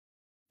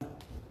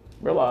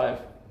We're live.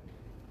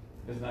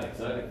 Isn't that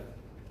exciting?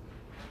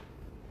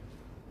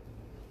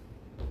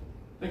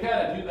 They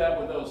kind of do that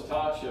with those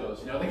talk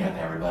shows. You know, they got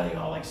everybody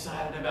all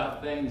excited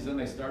about things, then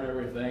they start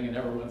everything, and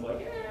everyone's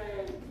like,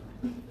 yay!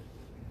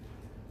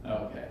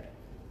 Okay.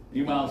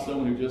 Meanwhile,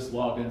 someone who just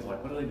logged in is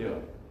like, what are they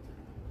doing?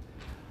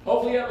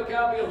 Hopefully you have a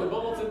copy of the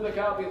bulletin, a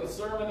copy of the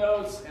sermon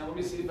notes, and let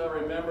me see if I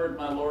remembered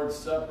my Lord's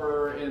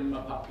Supper in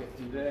my pocket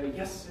today.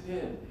 Yes, I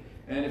did.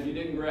 And if you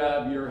didn't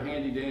grab your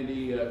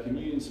handy-dandy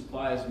communion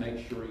supplies,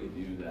 make sure you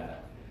do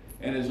that.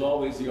 And as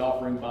always, the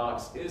offering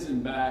box is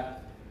in back.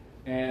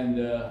 And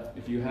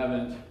if you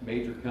haven't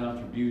made your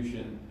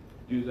contribution,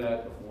 do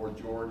that before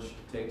George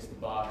takes the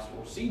box,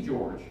 or see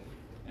George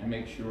and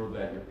make sure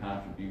that your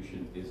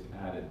contribution is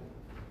added.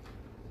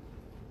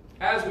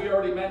 As we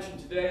already mentioned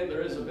today,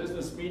 there is a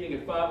business meeting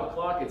at 5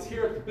 o'clock. It's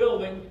here at the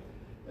building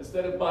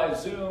instead of by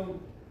Zoom.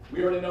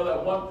 We already know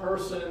that one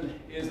person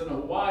is in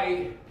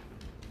Hawaii,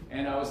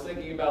 and I was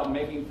thinking about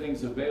making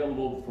things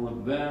available for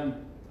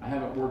them. I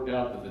haven't worked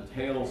out the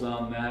details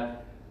on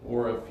that,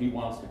 or if he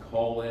wants to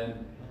call in.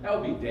 That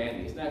would be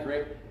dandy. Isn't that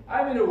great?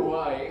 I'm in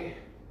Hawaii.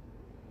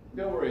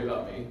 Don't worry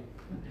about me.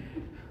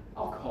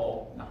 I'll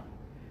call. No.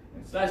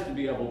 It's nice to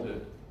be able to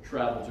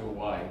travel to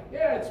Hawaii.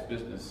 Yeah, it's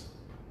business,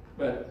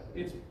 but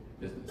it's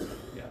business.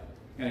 Yeah.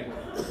 Anyway,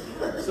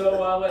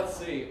 so let's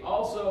see.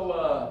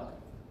 Also,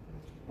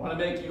 want to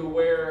make you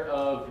aware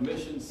of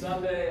Commission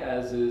Sunday,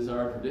 as is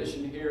our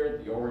tradition here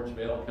at the Orange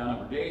Vale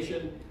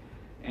Congregation.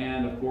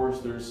 And of course,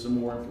 there's some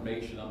more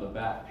information on the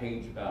back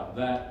page about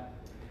that.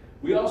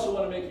 We also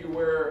want to make you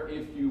aware,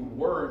 if you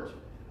weren't,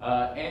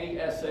 Annie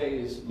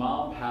S.A.'s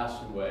mom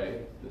passed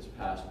away this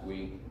past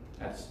week.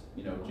 That's,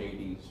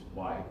 JD's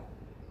wife.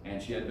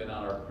 And she had been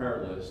on our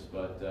prayer list,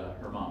 but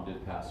her mom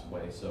did pass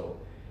away. So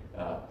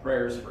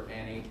prayers for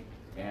Annie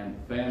and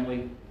the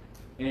family.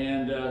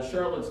 And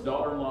Charlotte's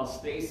daughter-in-law,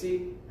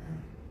 Stacy,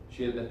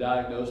 she had been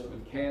diagnosed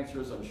with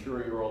cancer, as I'm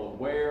sure you're all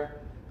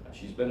aware.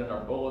 She's been in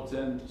our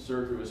bulletin.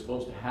 Surgery was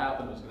supposed to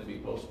happen. It was going to be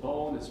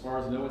postponed. As far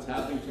as I know, it's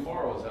happening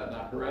tomorrow. Is that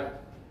not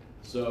correct?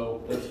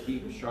 So let's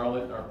keep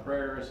Charlotte in our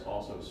prayers,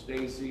 also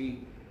Stacy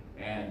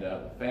and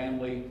the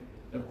family.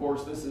 And of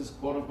course, this is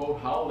quote-unquote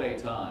holiday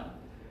time.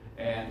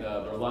 And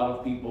there are a lot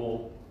of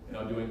people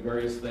doing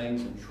various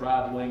things and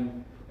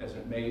traveling as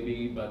it may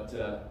be, but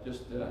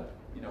just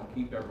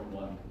keep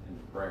everyone in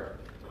prayer.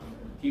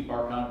 Keep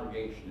our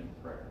congregation in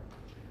prayer.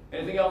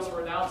 Anything else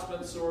for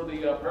announcements or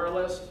the prayer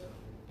list?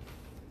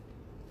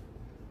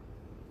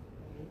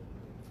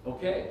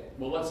 Okay,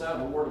 well, let's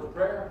have a word of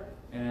prayer,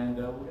 and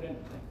we'll get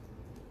into things.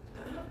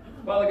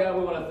 Father God,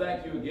 we want to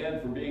thank you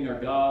again for being our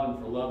God and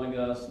for loving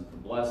us and for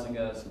blessing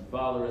us. And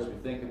Father, as we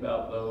think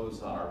about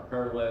those on our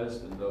prayer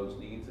list and those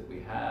needs that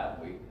we have,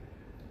 we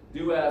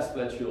do ask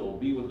that you'll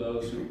be with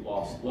those who've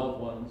lost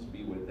loved ones,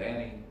 be with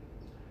Annie,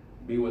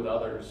 be with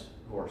others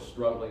who are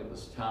struggling at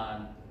this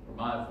time. We're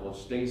mindful of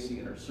Stacy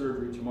and her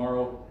surgery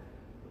tomorrow.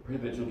 We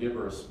pray that you'll give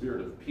her a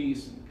spirit of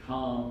peace and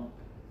calm,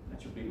 and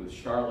that you'll be with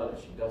Charlotte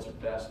as she does her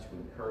best to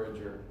encourage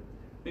her.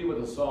 Be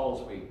with us all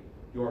as we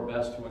do our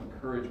best to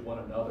encourage one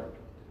another.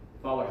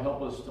 Father,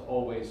 help us to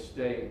always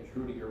stay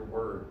true to your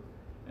word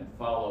and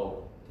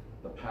follow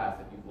the path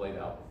that you've laid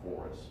out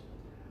before us.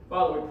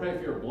 Father, we pray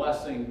for your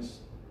blessings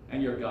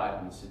and your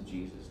guidance in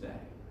Jesus' name.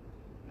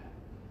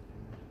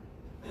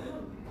 Amen.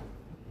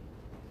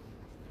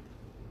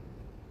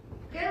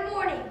 Good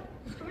morning.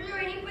 The scripture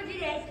reading for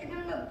today is taken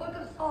from the book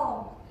of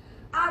Psalms.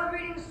 I'm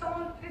reading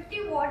Psalm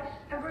 51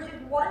 and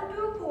verses 1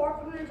 through 4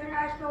 from the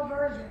International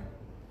Version.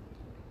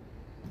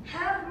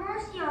 Have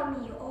mercy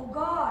on me, O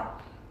God,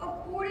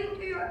 according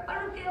to your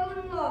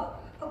unfailing love,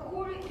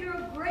 according to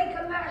your great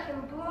compassion,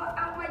 blot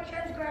out my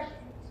transgressions.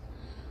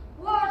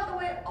 Wash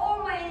away all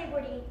my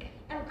iniquity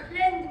and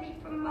cleanse me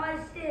from my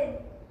sin.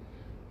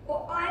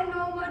 For I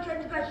know my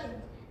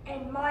transgressions,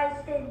 and my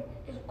sin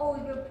is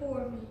always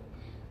before me.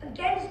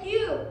 Against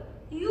you,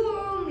 you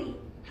only,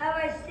 have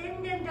I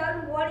sinned and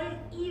done what is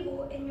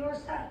evil in your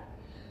sight,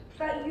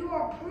 so that you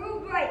are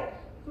proved right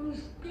when you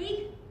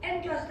speak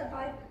and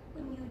justified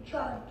when you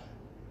judge.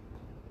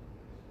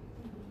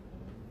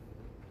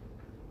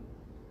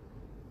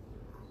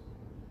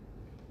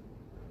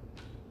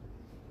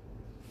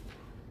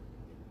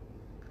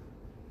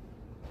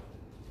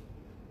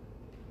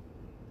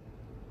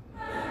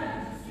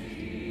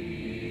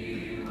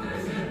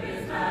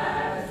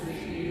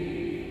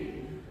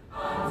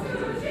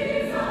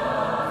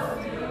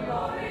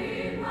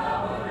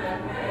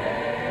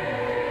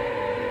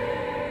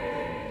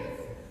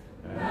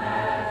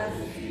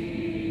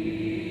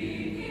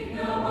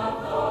 Kingdom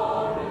of God.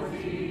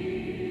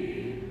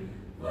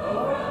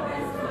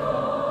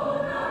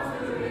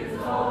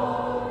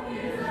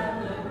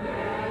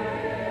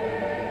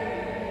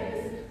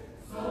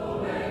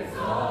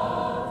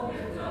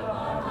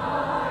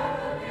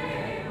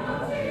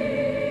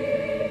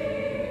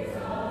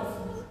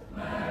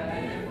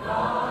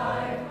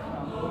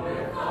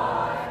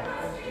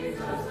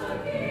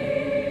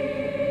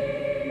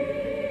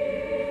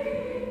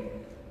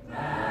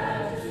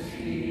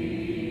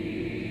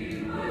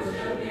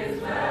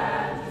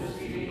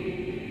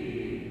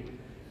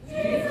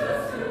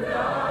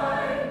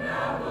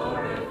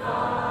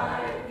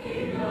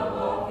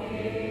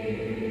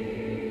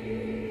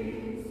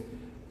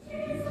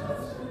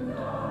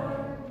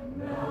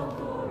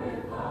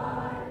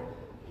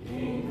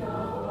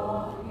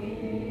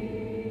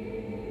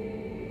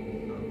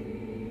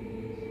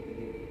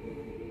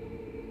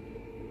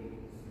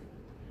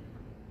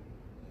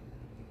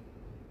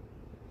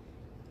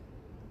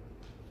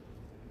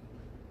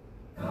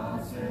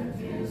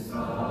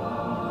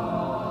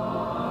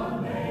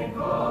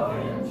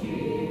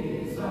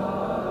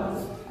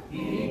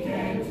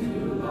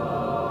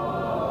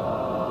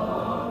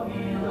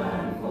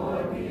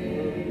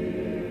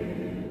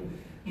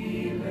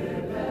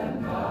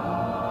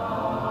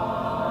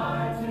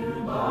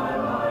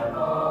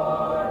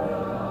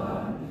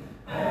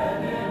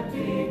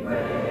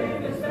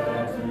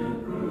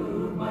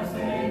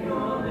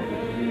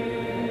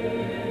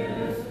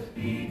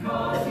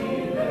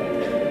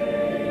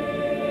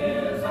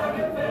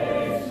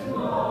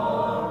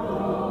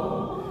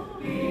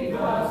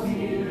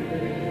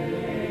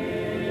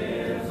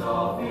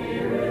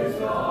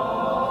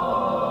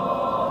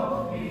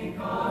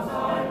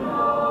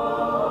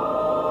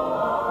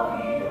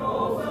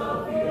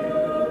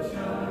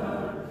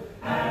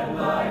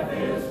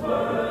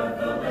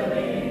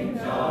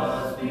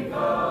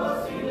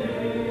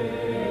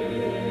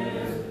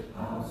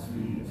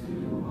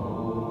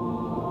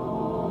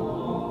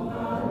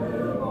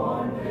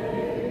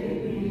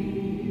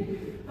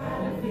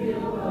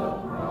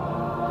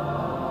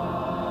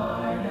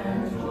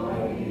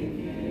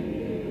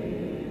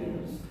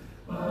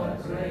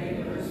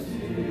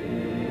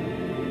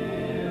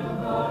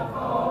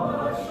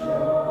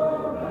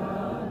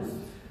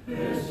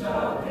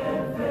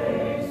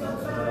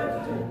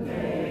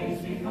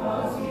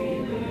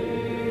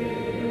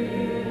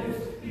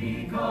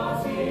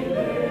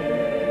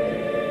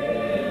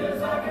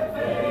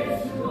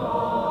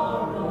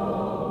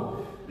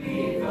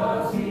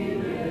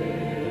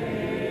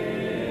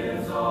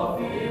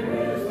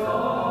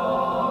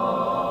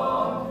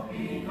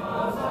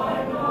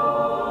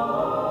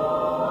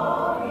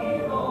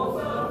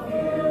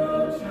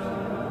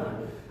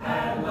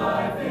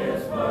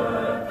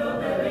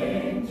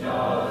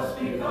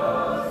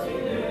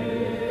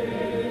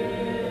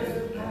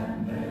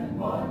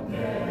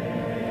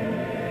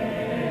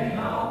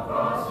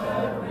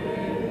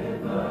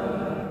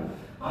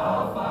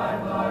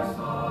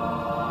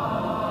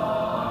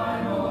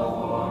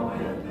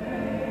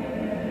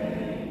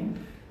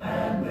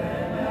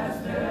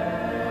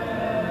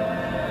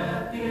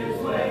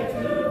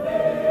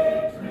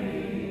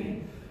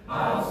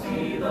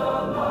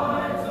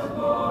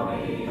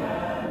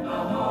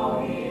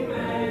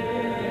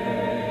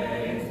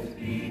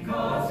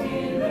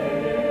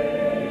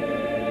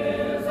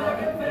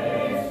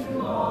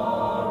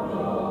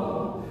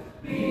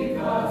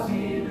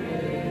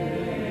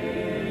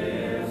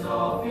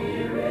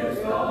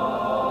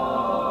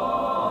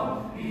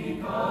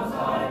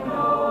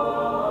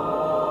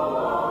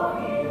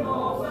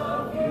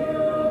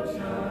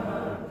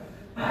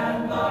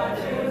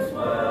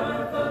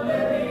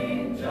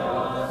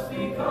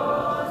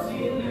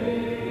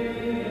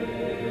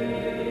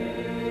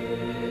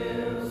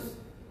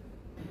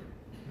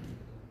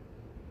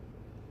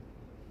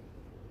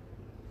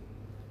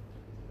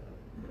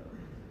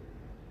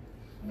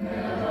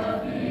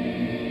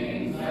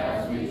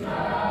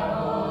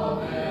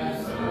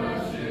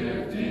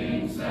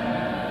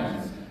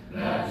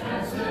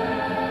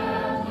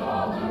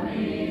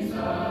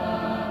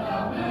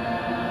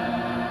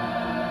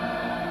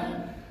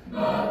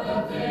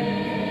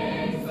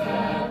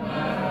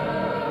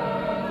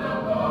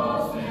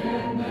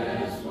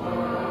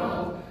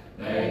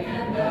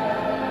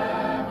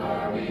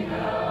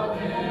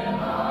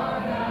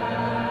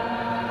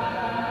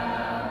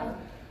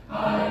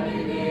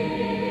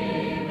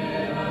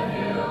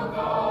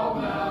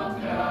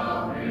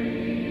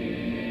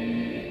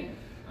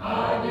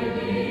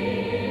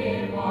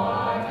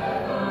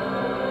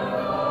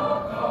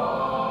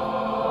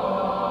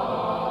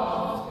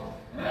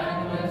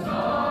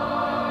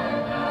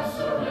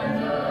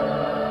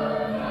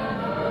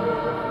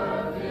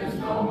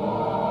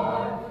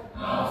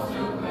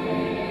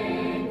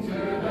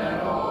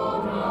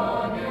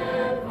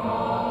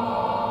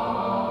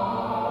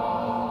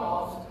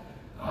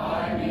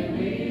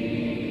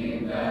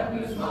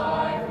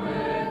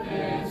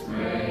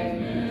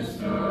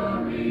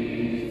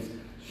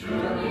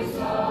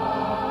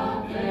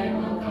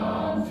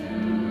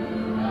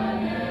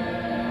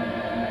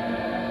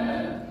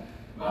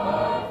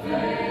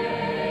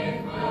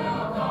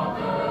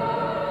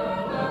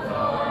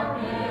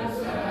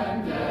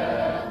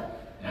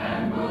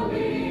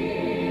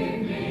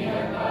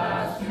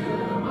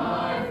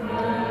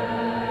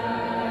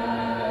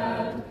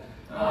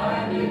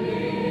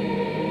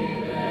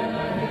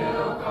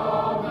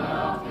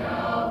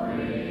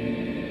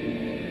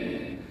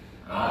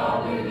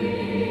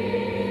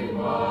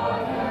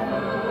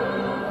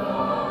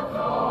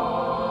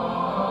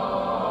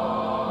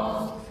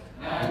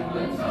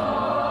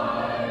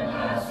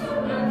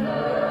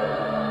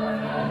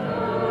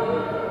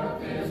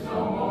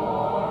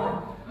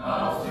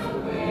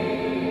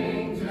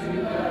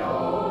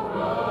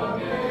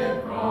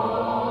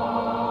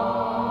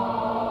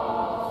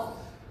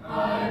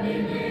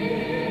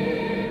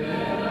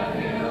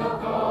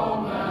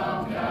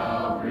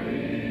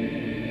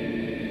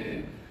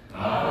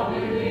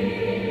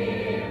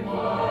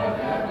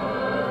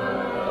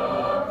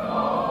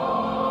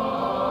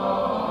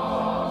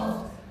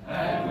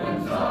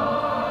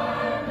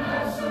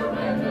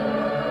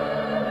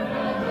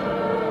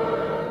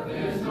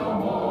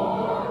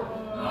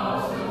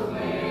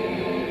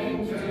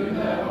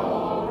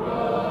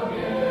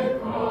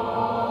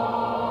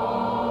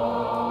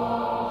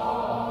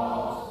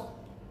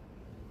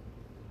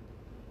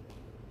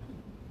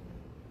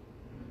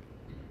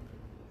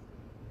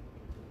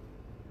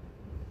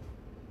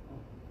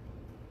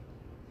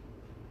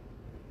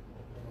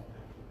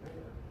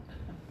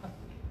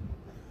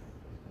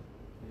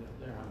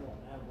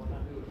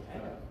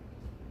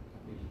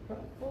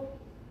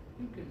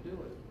 do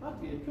it.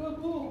 I'd be in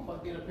trouble if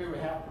I get up here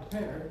half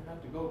prepared,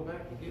 have to go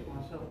back and get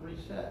myself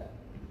reset.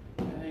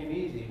 It ain't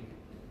easy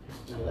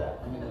to do that.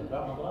 I mean, I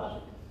got my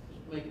glasses,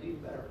 just make it even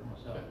better for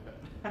myself.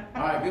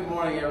 All right, good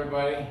morning,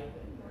 everybody.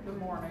 Good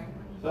morning.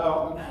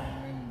 So,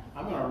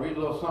 I'm going to read a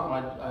little something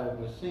I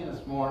was seeing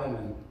this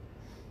morning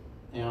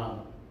and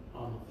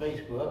on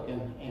Facebook,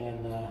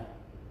 and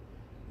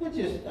it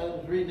just, I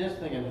was reading this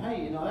thinking,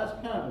 hey, you know, that's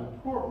kind of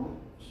important.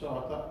 So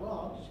I thought,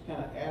 well, I'll just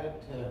kind of add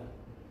it to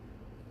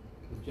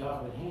the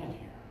job at hand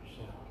here.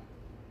 So,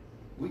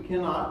 we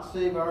cannot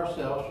save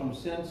ourselves from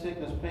sin,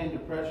 sickness, pain,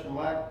 depression,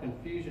 lack,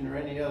 confusion, or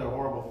any other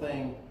horrible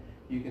thing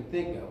you can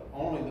think of.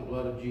 Only the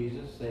blood of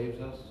Jesus saves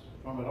us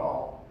from it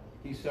all.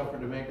 He suffered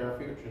to make our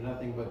future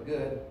nothing but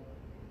good.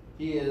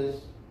 He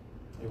is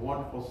a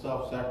wonderful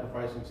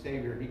self-sacrificing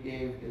Savior. He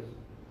gave His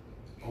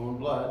own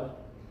blood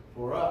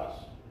for us.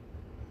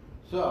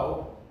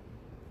 So,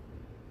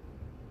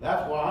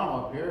 that's why I'm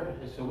up here,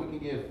 is so we can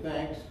give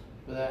thanks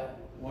for that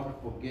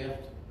wonderful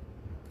gift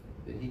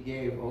that He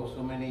gave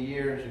so many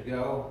years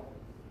ago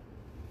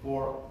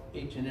for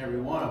each and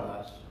every one of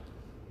us.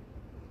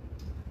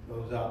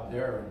 Those out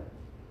there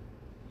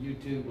in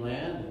YouTube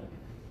land and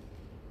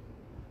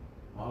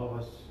all of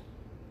us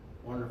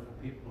wonderful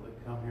people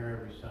that come here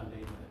every Sunday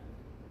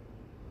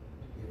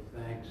to give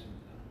thanks and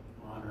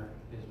to honor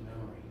His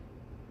memory.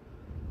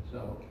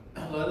 So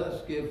let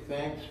us give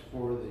thanks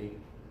for the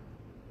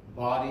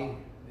body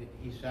that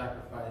He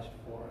sacrificed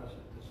for us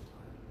at this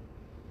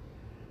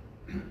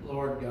time.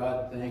 Lord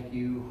God, thank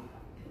You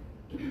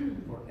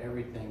for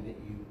everything that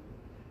You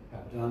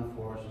have done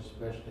for us,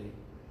 especially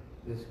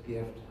this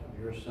gift of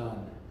Your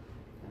Son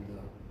and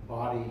the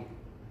body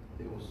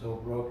that was so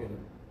broken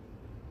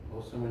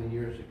so many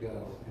years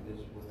ago. It is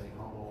with a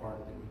humble heart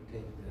that we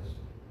take this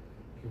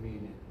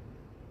communion.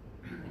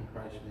 In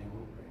Christ's name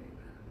we pray.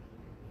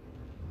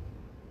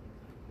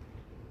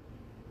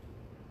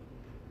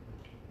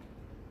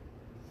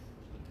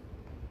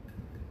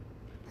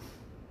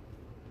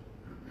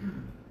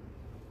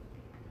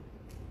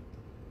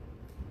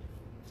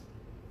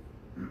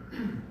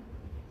 Amen.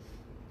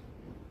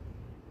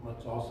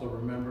 Let's also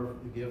remember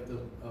the gift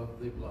of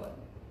the blood.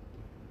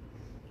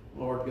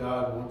 Lord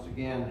God, once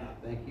again,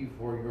 thank You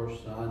for Your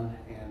Son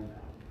and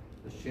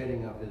the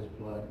shedding of His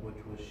blood,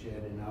 which was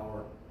shed in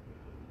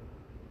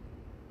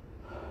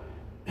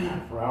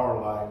for our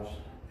lives,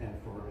 and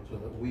so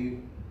that we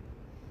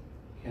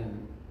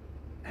can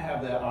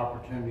have that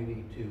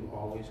opportunity to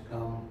always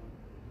come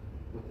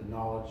with the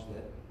knowledge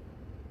that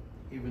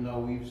even though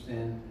we've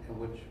sinned, and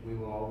which we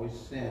will always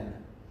sin,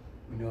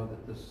 we know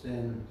that the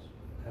sins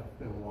have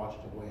been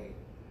washed away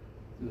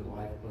through the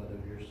lifeblood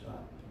of Your Son.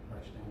 In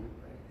Christ's name we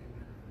pray.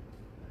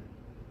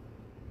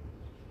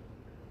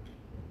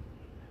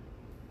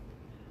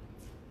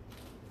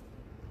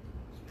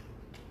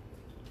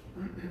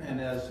 And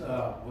as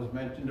was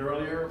mentioned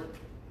earlier,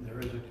 there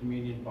is a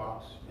communion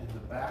box in the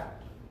back.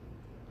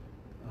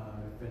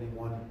 If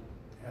anyone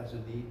has a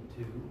need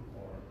to,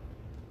 or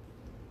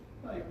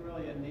not even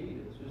really a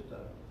need, it's just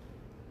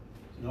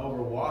it's an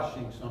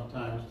overwashing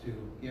sometimes to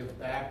give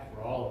back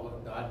for all of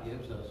what God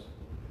gives us,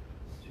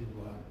 to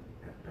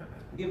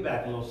give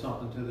back a little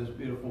something to this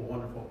beautiful,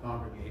 wonderful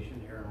congregation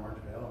here in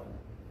Orangevale,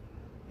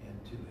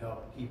 and to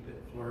help keep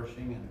it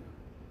flourishing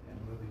and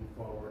moving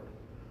forward.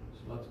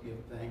 So let's give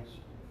thanks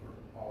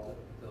all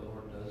that the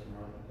Lord does in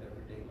our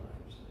everyday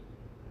lives.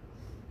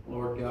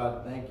 Lord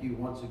God, thank You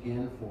once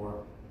again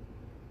for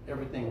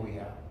everything we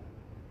have.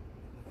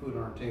 Food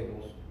on our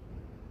tables,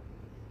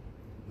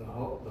 the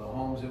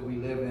homes that we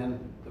live in,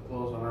 the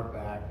clothes on our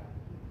back,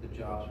 the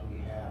jobs we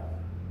have.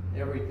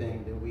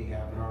 Everything that we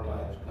have in our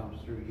lives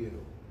comes through You.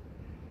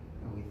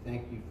 And we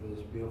thank You for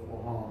this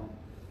beautiful home,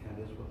 and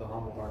it is with a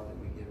humble heart that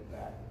we give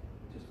back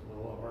just a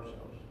little of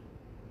ourselves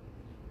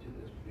to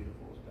this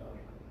beautiful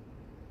establishment.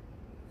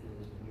 It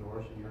is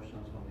Yours and Your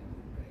Son's holy name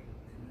we pray.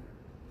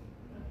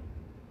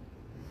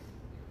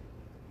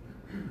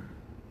 Amen.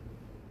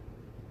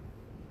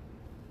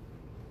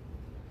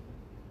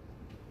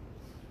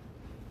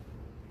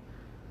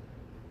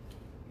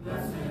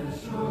 Blessed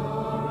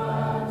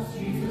assurance,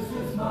 Jesus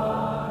is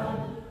mine.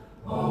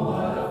 Oh,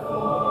 what a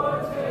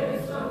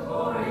foretaste of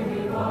glory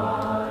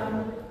divine,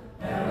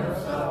 and of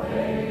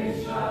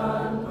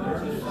salvation,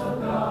 purchase of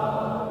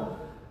God,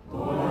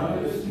 born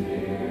of the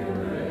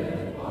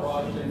Spirit,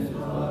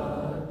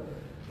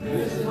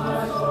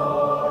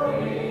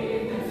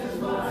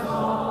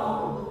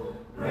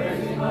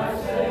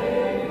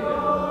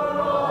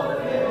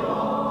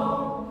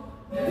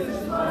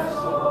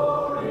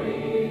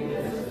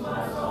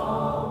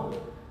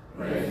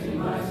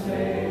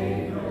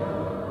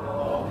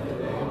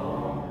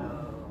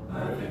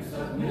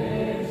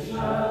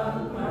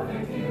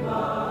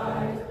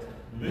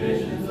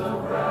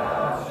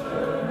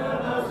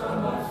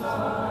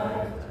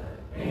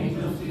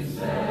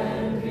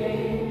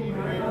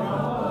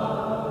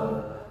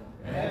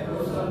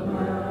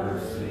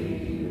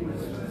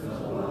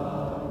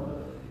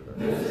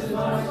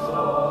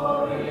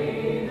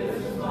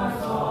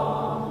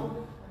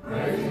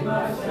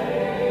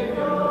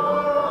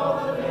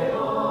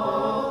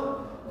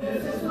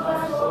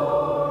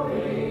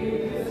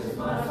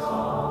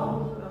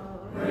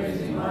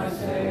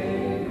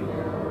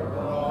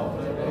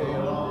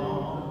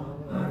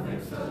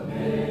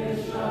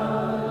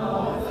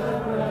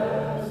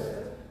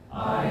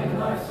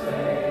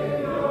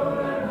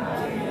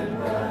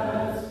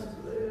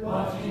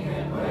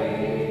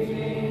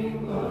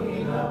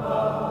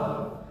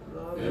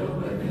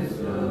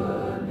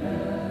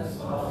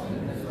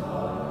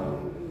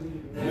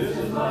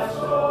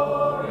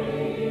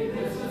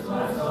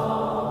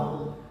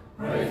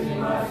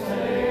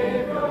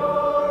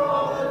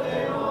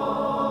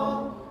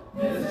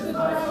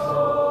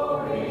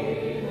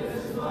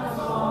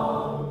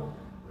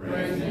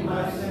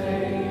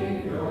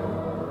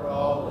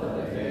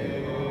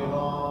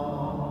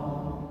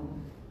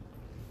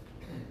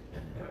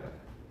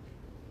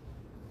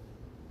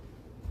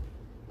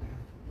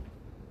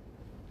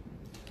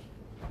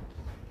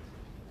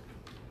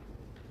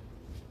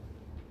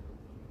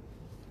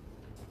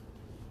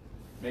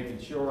 making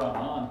sure I'm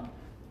on.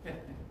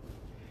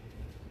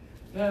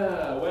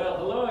 Well,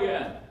 hello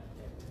again.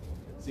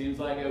 Seems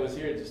like I was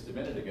here just a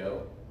minute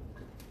ago.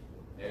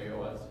 There it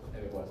was.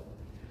 There it was.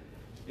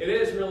 It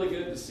is really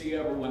good to see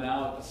everyone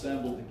out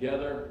assembled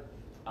together.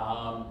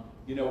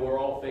 You know, we're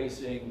all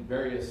facing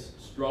various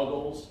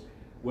struggles,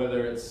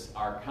 whether it's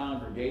our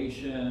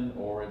congregation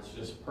or it's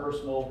just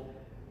personal.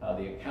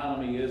 The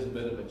economy is a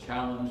bit of a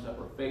challenge that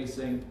we're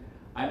facing.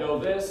 I know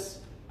this.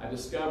 I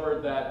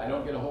discovered that I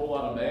don't get a whole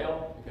lot of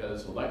mail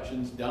because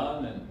election's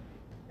done and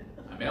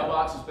my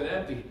mailbox has been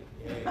empty.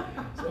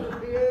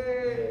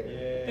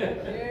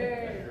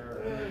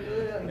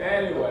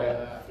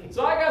 Anyway,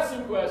 so I got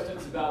some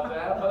questions about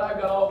that, but I've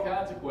got all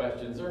kinds of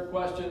questions. There are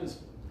questions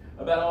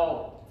about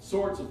all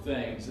sorts of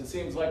things. It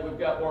seems like we've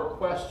got more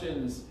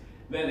questions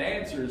than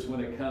answers when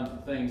it comes to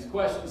things.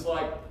 Questions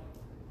like,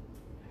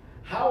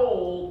 how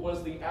old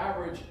was the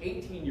average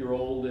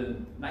 18-year-old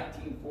in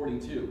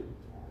 1942?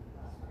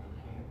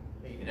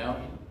 You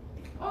know?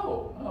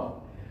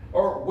 Oh.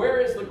 Or where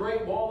is the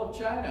Great Wall of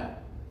China?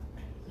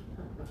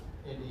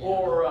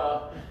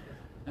 Or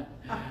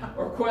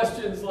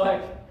questions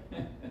like,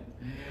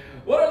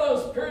 what are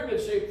those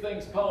pyramid-shaped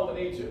things called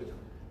in Egypt?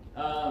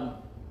 There are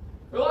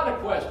a lot of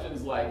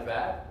questions like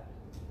that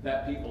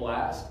people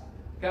ask.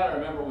 I kind of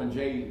remember when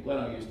Jay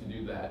Leno used to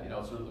do that, you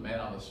know, sort of the man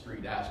on the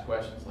street asked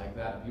questions like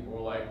that, and people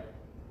were like,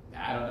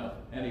 I don't know.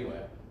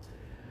 Anyway.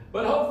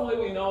 But hopefully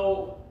we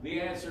know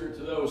the answer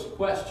to those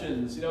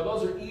questions. You know,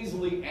 those are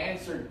easily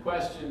answered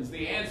questions.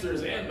 The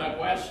answer's in the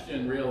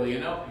question, really, you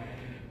know.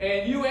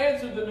 And you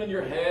answered them in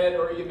your head,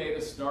 or you made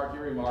a snarky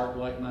remark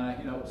like,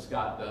 you know,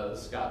 Scott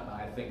does. Scott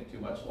and I think too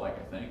much alike,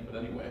 I think.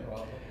 But anyway.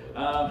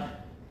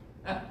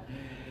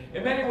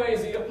 In many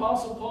ways, the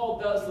Apostle Paul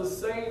does the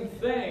same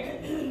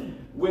thing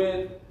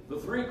with the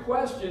three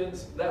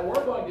questions that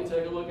we're going to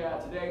take a look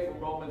at today from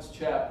Romans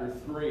chapter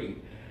 3.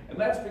 And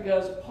that's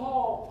because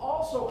Paul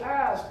also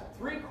asked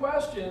three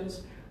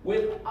questions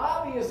with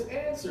obvious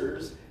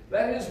answers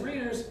that his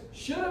readers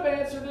should have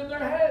answered in their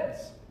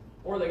heads.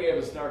 Or they gave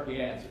a snarky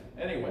answer.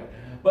 Anyway,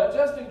 but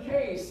just in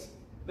case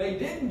they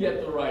didn't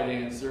get the right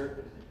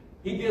answer,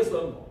 he gives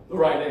them the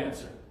right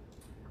answer.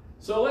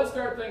 So let's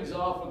start things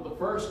off with the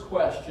first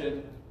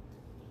question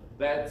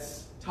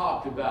that's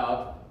talked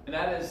about, and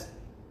that is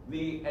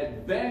the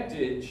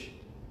advantage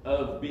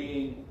of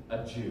being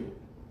a Jew.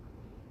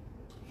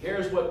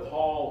 Here's what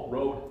Paul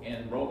wrote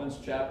in Romans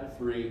chapter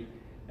 3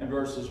 and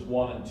verses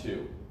 1 and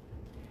 2.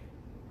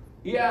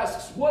 He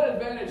asks, what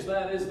advantage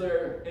then is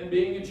there in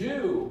being a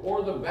Jew,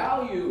 or the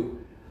value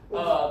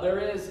there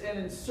is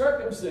in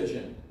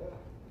circumcision?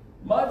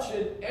 Much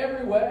in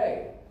every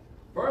way.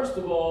 First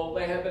of all,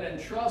 they have been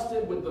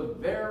entrusted with the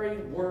very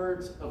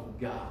words of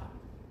God.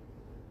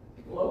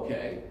 Well,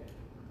 okay.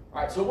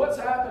 All right, so what's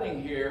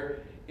happening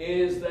here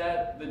is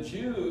that the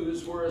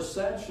Jews were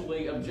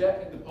essentially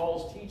objecting to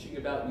Paul's teaching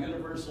about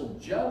universal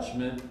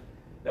judgment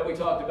that we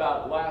talked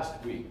about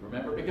last week,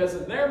 remember? Because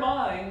in their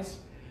minds,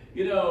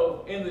 you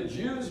know, in the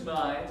Jews'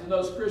 minds, and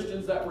those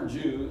Christians that were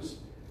Jews,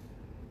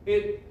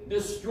 it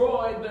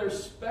destroyed their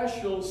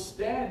special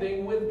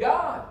standing with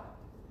God.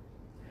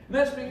 And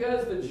that's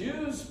because the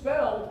Jews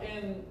felt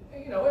in,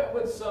 you know,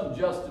 with some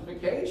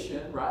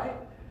justification, right?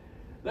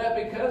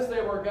 That because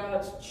they were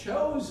God's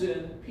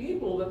chosen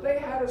people, that they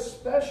had a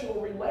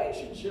special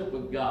relationship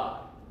with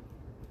God.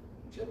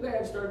 They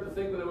had started to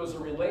think that it was a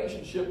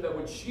relationship that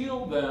would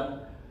shield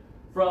them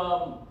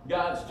from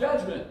God's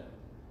judgment.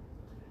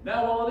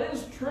 Now, while it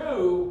is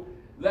true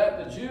that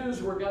the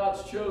Jews were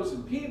God's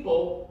chosen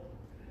people,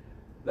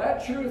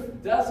 that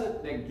truth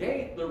doesn't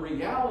negate the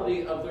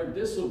reality of their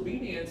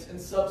disobedience and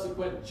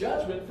subsequent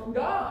judgment from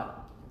God.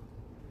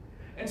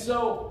 And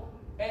so,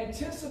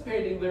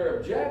 anticipating their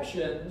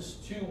objections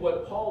to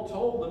what Paul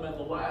told them in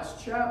the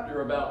last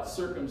chapter about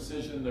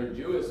circumcision, their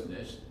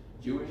Jewishness,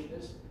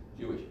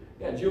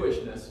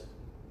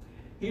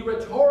 he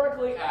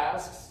rhetorically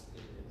asks,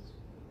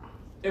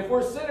 if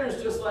we're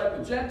sinners just like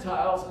the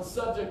Gentiles and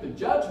subject to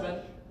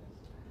judgment,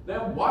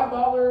 then why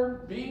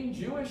bother being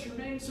Jewish or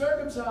being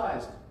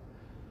circumcised?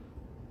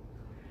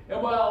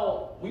 And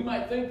while we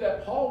might think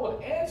that Paul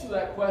would answer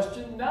that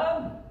question,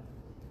 none.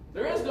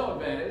 There is no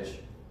advantage.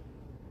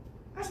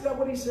 That's not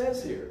what he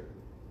says here.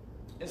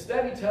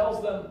 Instead, he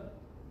tells them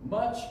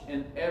much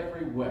in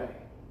every way.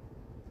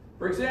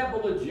 For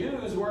example, the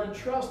Jews were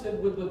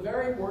entrusted with the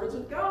very words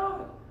of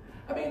God.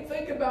 I mean,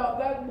 think about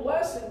that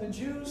blessing. The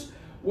Jews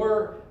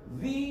were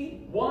the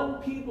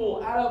one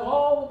people out of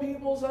all the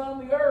peoples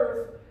on the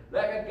earth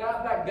that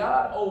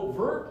God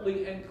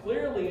overtly and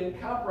clearly and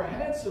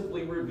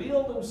comprehensively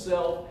revealed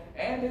himself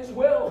and his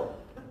will.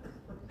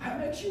 That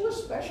makes you a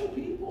special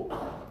people.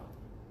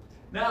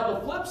 Now, the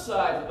flip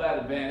side of that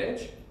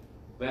advantage,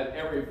 that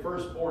every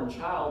firstborn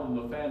child in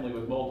the family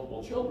with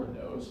multiple children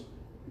knows,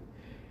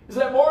 is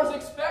that more is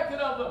expected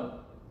of them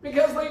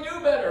because they knew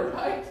better,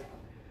 right?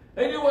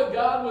 They knew what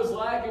God was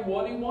like and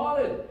what he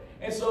wanted.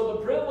 And so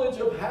the privilege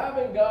of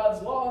having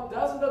God's law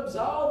doesn't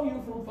absolve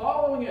you from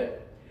following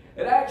it.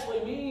 It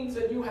actually means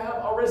that you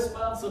have a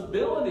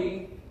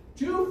responsibility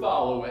to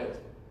follow it.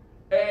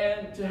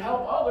 and to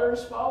help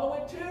others follow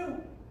it too.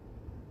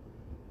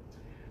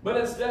 But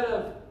instead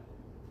of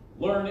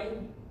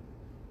learning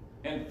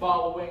and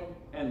following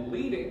and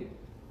leading,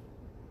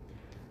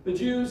 the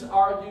Jews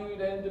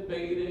argued and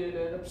debated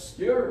and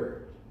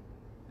obscured.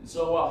 And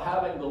so while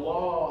having the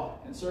law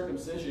and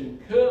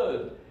circumcision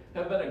could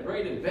have been a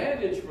great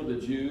advantage for the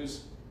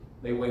Jews,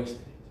 they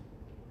wasted it.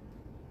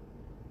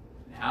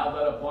 And how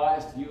that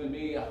applies to you and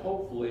me,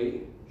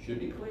 hopefully, should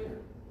be clear.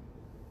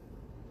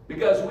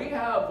 Because we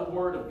have the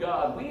Word of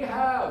God. We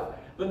have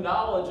the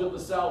knowledge of the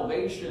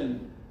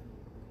salvation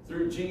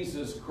through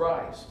Jesus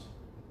Christ.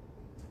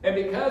 And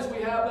because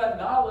we have that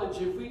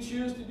knowledge, if we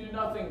choose to do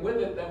nothing with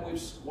it, then we've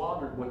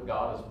squandered what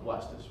God has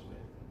blessed us with.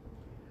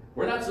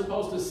 We're not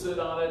supposed to sit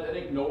on it and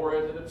ignore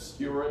it and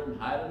obscure it and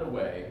hide it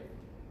away.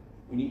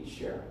 We need to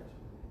share it.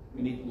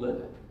 We need to live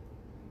it.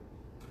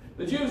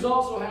 The Jews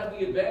also had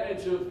the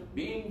advantage of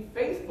being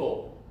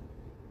faithful.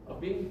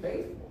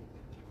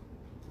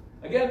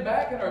 Again,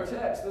 back in our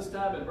text, this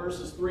time in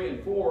verses 3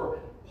 and 4,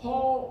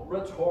 Paul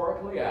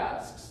rhetorically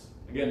asks,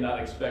 again, not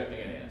expecting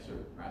an answer,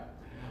 right?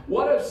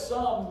 What if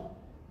some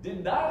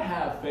did not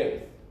have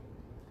faith?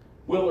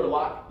 Will their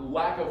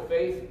lack of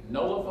faith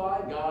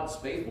nullify God's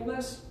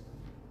faithfulness?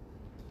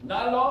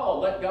 Not at all.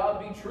 Let God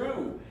be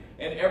true,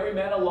 and every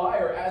man a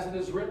liar, as it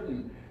is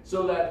written,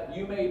 so that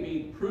you may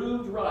be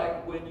proved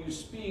right when you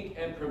speak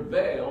and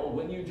prevail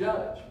when you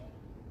judge.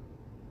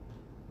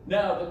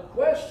 Now, the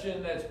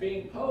question that's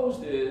being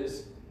posed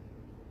is,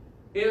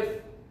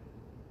 if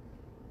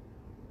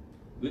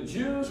the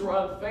Jews were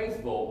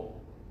unfaithful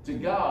to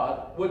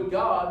God, would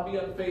God be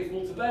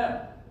unfaithful to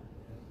them?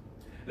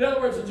 In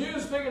other words, the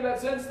Jews figured that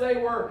since they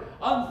were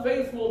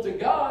unfaithful to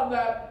God,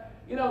 that,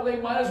 they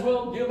might as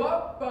well give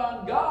up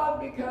on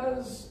God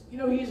because,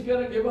 He's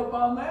going to give up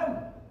on them.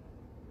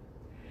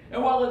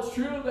 And while it's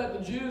true that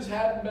the Jews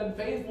hadn't been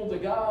faithful to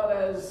God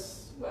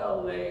as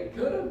well they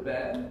could have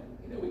been,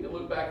 we can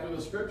look back through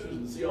the scriptures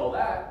and see all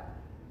that.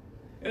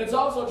 And it's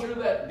also true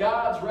that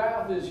God's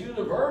wrath is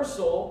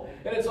universal,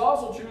 and it's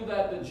also true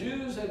that the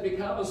Jews had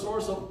become a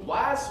source of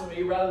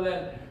blasphemy rather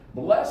than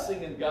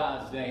blessing in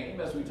God's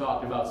name, as we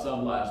talked about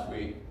some last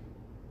week.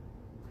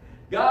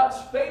 God's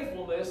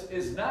faithfulness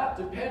is not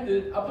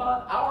dependent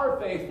upon our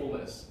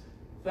faithfulness.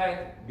 Thank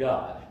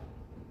God.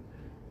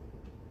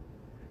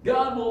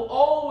 God will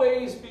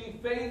always be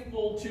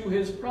faithful to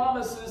His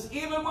promises,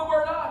 even when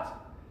we're not.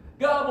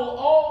 God will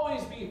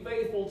always be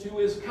faithful to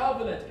His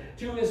covenant,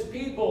 to His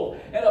people.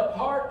 And a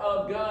part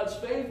of God's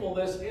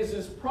faithfulness is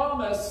His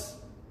promise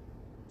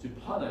to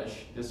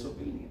punish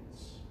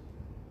disobedience.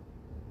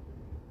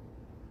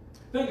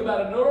 Think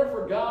about it. In order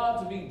for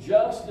God to be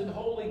just and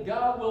holy,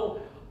 God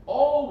will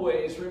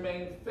always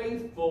remain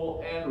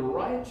faithful and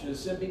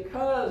righteous. And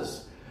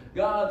because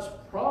God's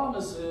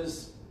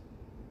promises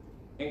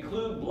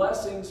include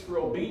blessings for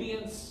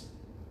obedience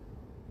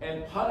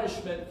and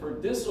punishment for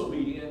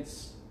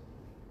disobedience,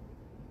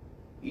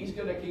 He's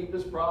going to keep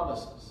His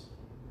promises.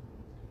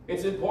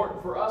 It's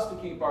important for us to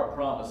keep our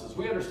promises.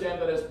 We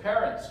understand that as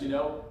parents,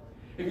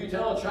 if you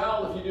tell a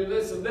child, if you do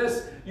this and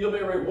this, you'll be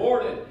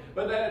rewarded.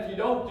 But then if you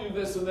don't do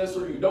this and this,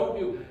 or you don't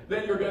do,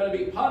 then you're going to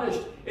be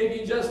punished. If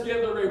you just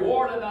give the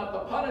reward and not the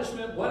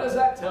punishment, what does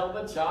that tell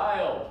the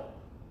child?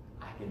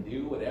 I can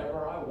do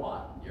whatever I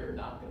want. You're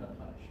not going to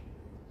punish me.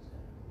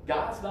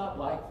 God's not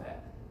like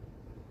that.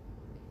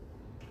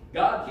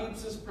 God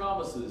keeps His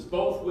promises,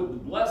 both with the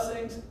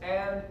blessings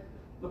and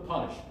the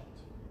punishment.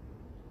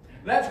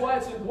 And that's why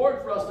it's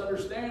important for us to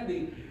understand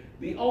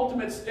the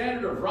ultimate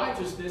standard of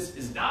righteousness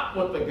is not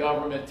what the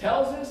government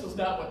tells us. It's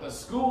not what the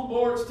school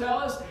boards tell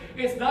us.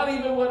 It's not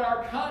even what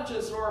our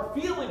conscience or our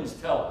feelings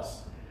tell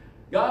us.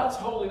 God's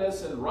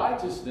holiness and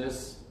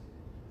righteousness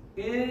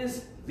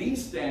is the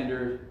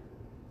standard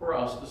for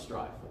us to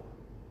strive for.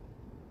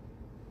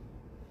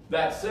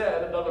 That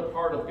said, another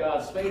part of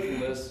God's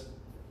faithfulness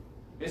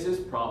is His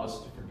promise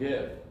to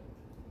forgive.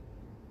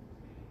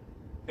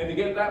 And to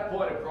get that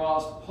point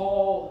across,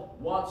 Paul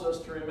wants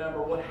us to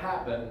remember what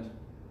happened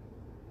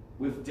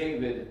with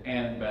David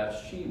and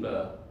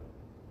Bathsheba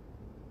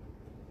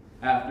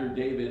after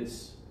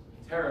David's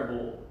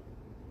terrible,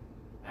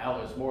 now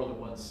there's more than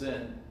one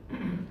sin.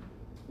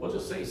 We'll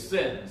just say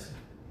sins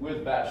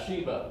with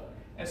Bathsheba.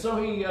 And so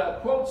he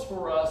quotes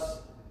for us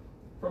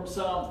from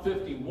Psalm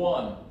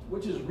 51,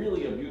 which is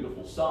really a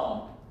beautiful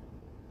psalm.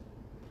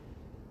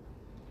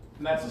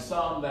 And that's a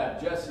psalm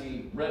that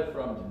Jesse read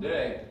from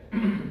today.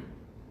 And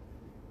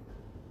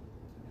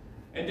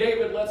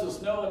David lets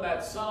us know in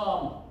that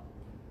psalm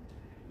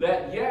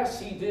that yes,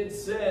 he did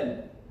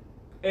sin.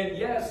 And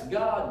yes,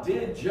 God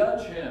did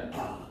judge him.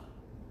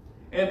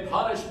 And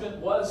punishment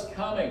was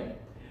coming.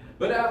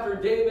 But after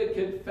David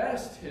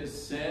confessed his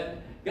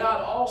sin,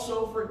 God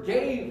also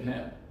forgave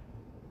him.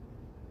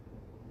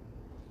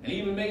 And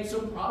even made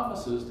some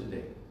promises to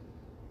David,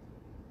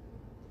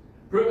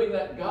 proving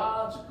that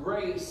God's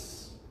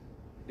grace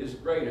is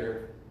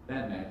greater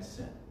than man's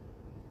sin.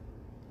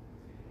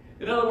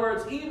 In other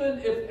words, even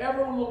if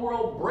everyone in the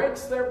world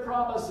breaks their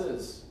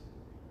promises,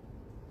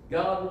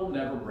 God will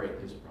never break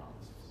His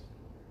promises.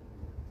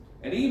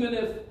 And even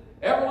if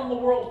everyone in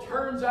the world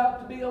turns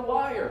out to be a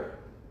liar,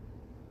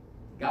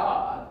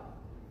 God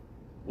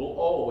will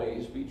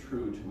always be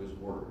true to his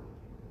word.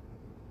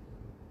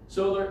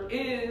 So there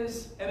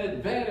is an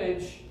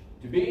advantage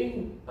to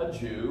being a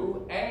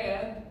Jew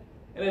and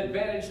an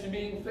advantage to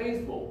being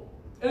faithful.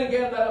 And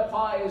again, that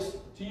applies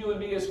to you and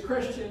me as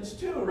Christians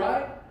too,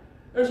 right?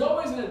 There's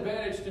always an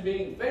advantage to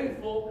being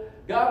faithful.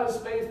 God is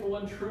faithful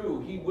and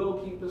true. He will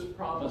keep his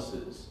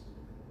promises.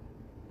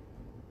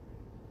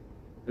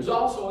 There's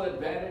also an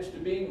advantage to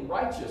being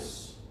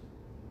righteous.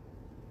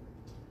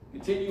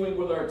 Continuing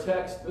with our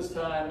text, this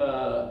time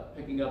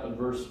picking up in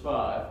verse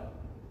 5.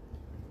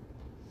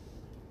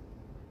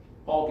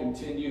 Paul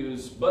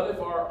continues, "But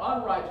if our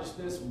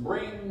unrighteousness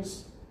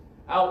brings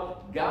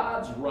out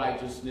God's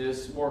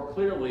righteousness more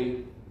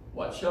clearly,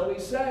 what shall we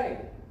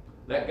say?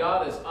 That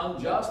God is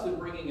unjust in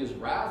bringing his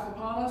wrath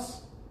upon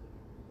us?"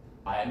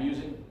 I am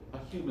using a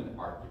human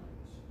argument.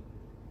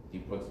 He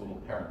puts a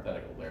little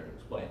parenthetical there to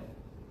explain.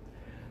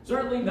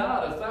 Certainly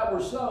not. If that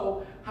were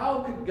so,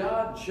 how could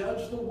God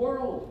judge the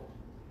world?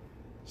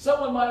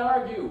 Someone might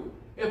argue,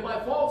 if my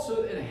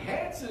falsehood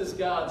enhances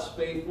God's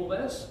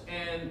faithfulness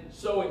and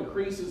so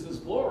increases his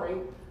glory,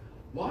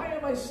 why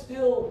am I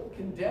still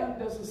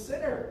condemned as a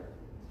sinner?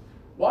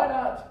 Why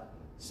not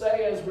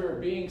say, as we're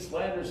being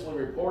slanderously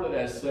reported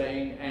as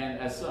saying, and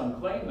as some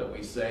claim that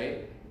we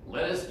say,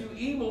 let us do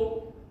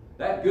evil,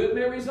 that good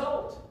may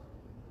result?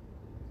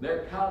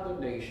 Their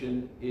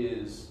condemnation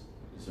is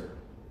deserved.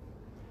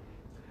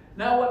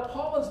 Now, what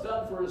Paul has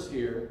done for us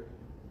here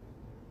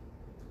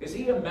is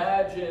he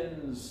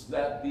imagines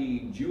that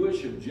the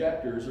Jewish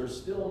objectors are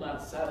still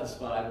not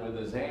satisfied with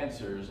his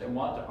answers and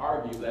want to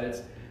argue that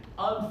it's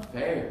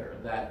unfair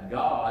that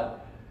God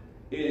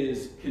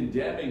is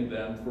condemning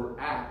them for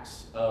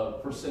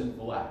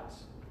sinful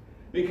acts.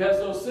 Because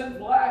those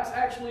sinful acts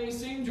actually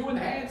seem to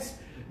enhance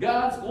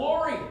God's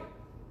glory.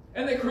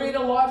 And they create a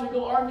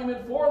logical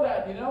argument for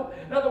that, you know.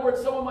 In other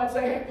words, someone might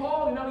say, hey,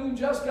 Paul, you know, you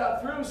just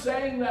got through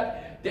saying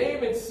that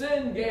David's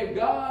sin gave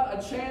God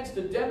a chance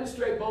to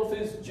demonstrate both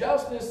his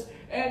justice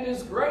and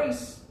his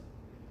grace.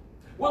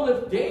 Well,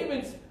 if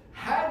David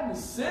hadn't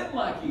sinned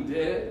like he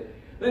did,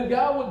 then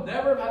God would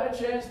never have had a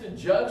chance to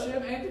judge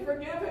him and to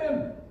forgive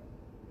him.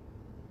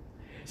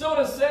 So in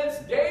a sense,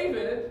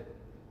 David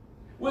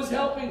was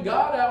helping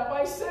God out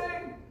by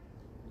sinning.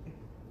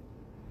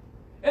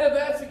 And if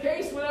that's the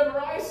case, whenever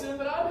I sin,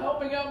 then I'm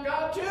helping out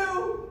God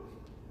too.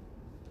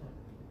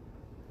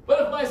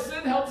 But if my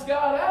sin helps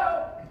God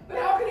out, then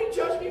how can he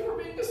judge me for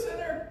being a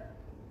sinner?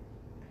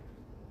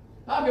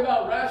 Talk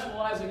about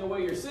rationalizing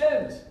away your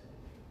sins.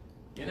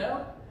 You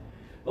know?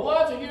 The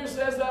logic here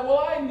says that, well,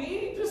 I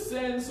need to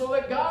sin so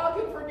that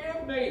God can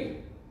forgive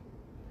me.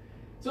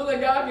 So that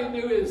God can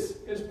do his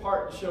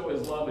part to show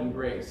his love and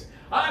grace.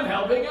 I'm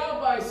helping out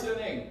by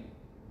sinning.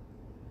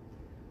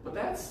 But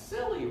that's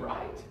silly,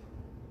 right?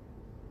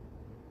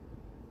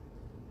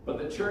 But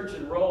the church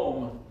in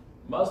Rome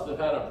must have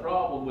had a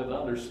problem with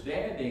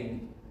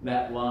understanding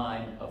that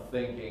line of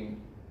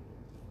thinking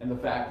and the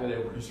fact that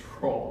it was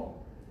wrong.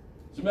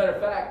 As a matter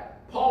of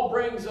fact, Paul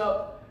brings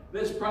up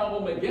this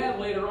problem again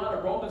later on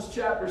in Romans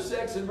chapter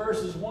 6 and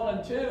verses 1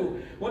 and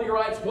 2 when he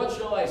writes, what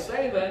shall I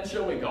say then?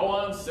 Shall we go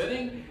on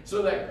sinning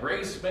so that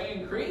grace may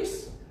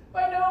increase?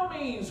 By no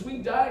means. We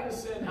died to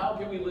sin. How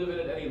can we live in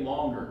it any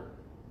longer?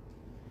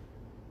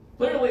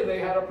 Clearly they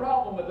had a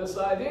problem with this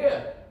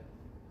idea.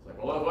 It's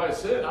like, well, if I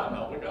sin, I'm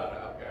helping God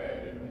out.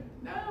 Okay.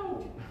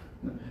 No.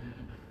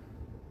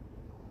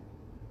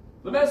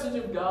 The message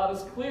of God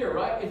is clear,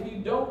 right? If you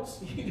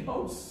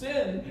don't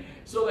sin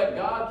so that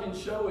God can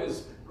show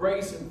his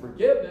grace and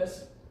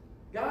forgiveness,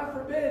 God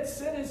forbid,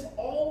 sin is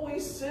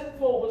always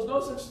sinful. There's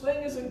no such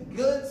thing as a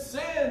good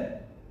sin.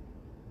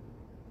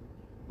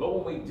 But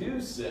when we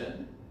do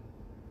sin,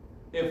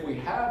 if we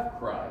have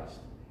Christ,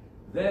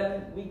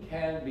 then we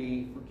can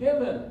be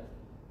forgiven.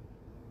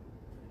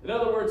 In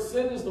other words,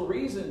 sin is the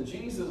reason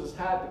Jesus has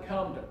had to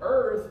come to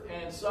earth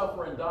and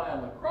suffer and die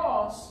on the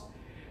cross.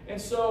 And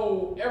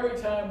so every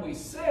time we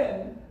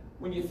sin,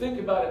 when you think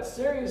about it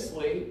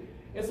seriously,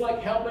 it's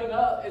like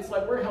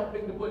we're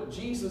helping to put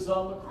Jesus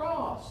on the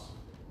cross.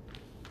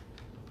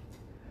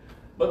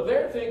 But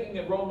their thinking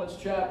in Romans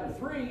chapter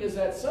 3 is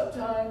that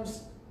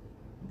sometimes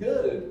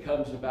good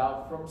comes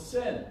about from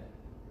sin.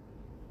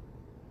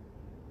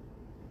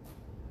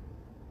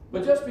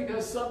 But just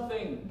because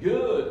something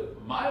good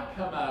might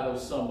come out of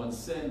someone's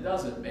sin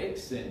doesn't make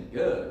sin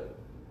good.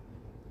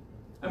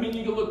 I mean,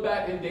 you can look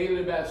back in David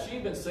and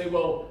Bathsheba and say,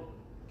 well,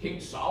 King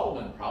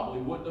Solomon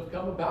probably wouldn't have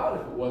come about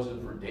if it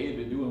wasn't for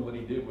David doing what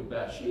he did with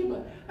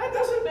Bathsheba. That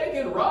doesn't make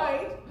it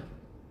right.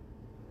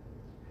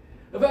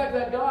 The fact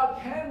that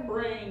God can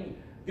bring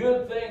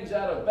good things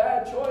out of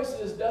bad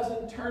choices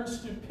doesn't turn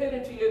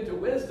stupidity into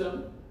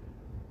wisdom.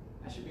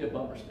 That should be a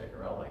bumper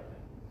sticker. I like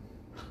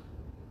that.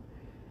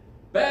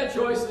 Bad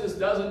choices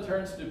doesn't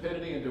turn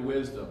stupidity into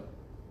wisdom.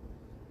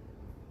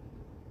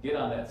 Get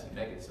on that, so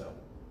make it so.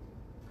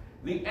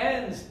 The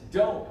ends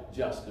don't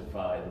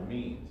justify the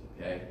means,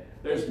 okay?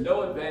 There's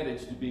no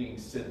advantage to being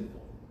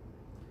sinful.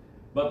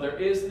 But there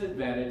is an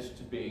advantage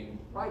to being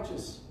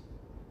righteous.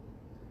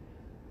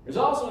 There's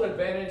also an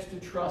advantage to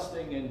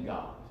trusting in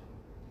God.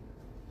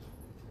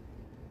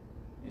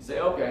 You say,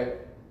 okay,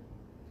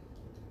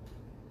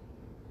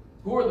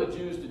 who are the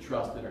Jews to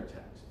trust in our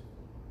text?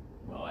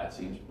 Well, that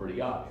seems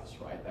pretty obvious,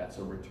 right? That's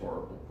a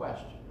rhetorical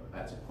question.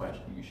 That's a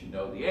question you should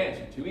know the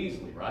answer to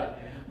easily, right?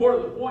 More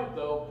to the point,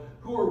 though,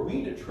 who are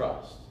we to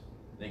trust?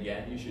 And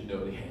again, you should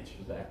know the answer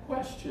to that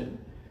question.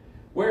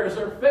 Where is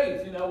our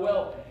faith?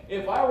 Well,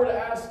 if I were to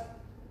ask,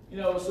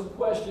 some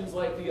questions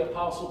like the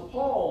Apostle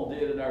Paul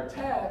did in our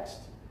text,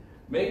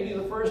 maybe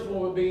the first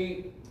one would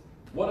be,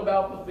 what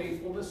about the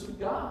faithfulness of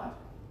God?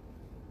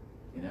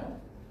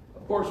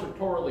 Of course,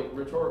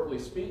 rhetorically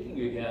speaking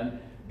again,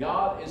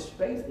 God is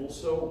faithful,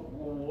 so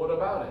what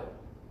about it?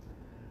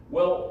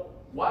 Well,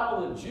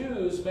 while the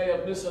Jews may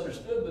have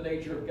misunderstood the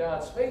nature of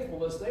God's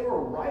faithfulness, they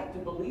were right to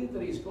believe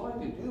that he's going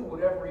to do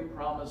whatever he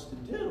promised to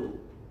do.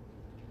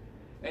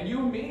 And you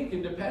and me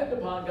can depend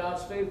upon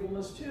God's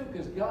faithfulness too,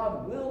 because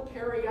God will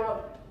carry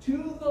out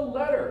to the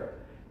letter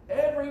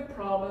every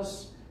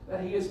promise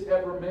that he has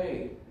ever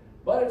made.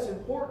 But it's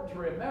important to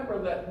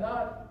remember that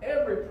not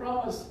every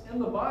promise in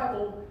the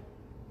Bible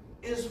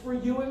is for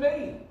you and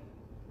me.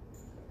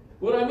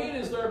 What I mean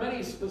is there are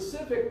many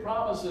specific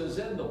promises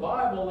in the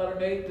Bible that are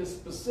made to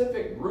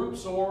specific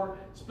groups or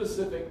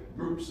specific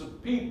groups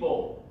of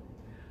people.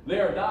 They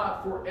are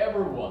not for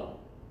everyone.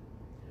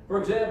 For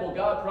example,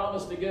 God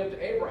promised to give to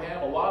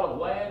Abraham a lot of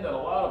land and a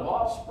lot of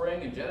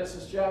offspring in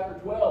Genesis chapter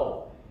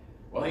 12.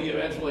 Well, he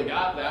eventually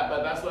got that,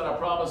 but that's not a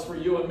promise for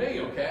you and me,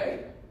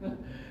 okay?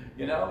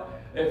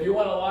 If you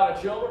want a lot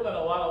of children and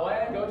a lot of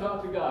land, go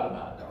talk to God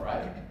about it, all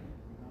right?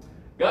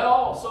 God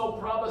also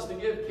promised to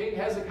give King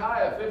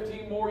Hezekiah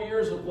 15 more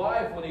years of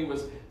life when he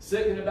was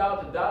sick and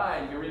about to die.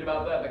 And you read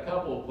about that in a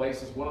couple of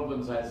places. One of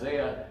them is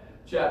Isaiah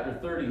chapter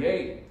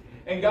 38.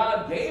 And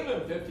God gave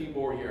him 15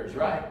 more years,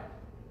 right?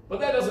 But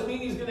that doesn't mean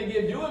he's going to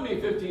give you and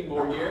me 15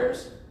 more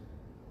years.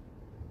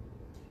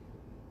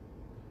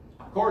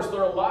 Of course,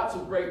 there are lots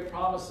of great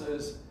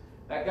promises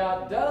that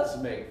God does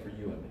make for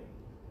you and me.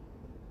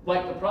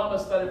 Like the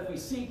promise that if we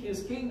seek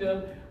his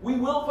kingdom, we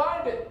will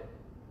find it.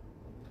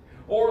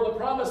 Or the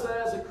promise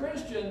that as a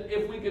Christian,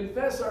 if we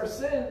confess our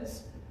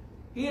sins,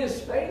 he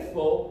is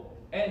faithful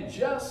and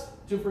just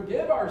to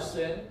forgive our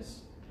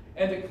sins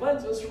and to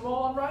cleanse us from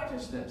all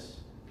unrighteousness.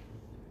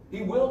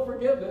 He will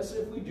forgive us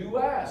if we do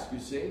ask, you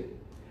see.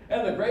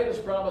 And the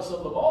greatest promise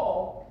of them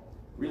all,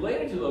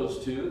 related to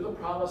those two, the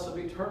promise of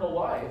eternal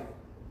life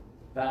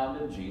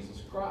found in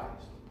Jesus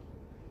Christ.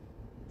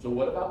 So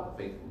what about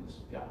the faithfulness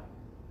of God?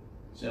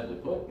 Simply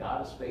put,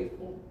 God is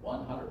faithful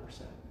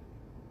 100%.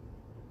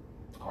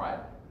 All right?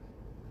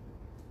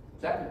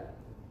 Second,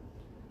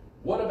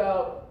 what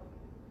about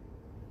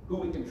who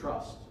we can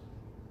trust?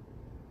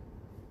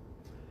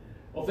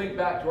 Well, think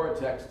back to our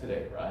text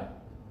today, right?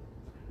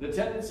 The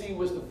tendency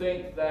was to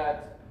think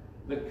that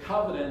the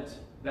covenant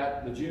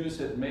that the Jews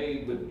had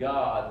made with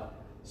God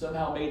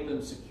somehow made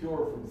them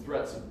secure from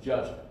threats of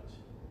judgment.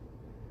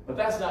 But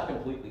that's not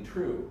completely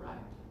true, right?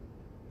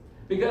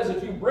 Because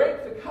if you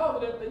break the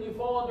covenant, then you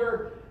fall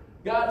under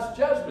God's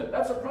judgment.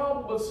 That's a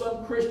problem with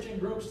some Christian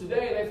groups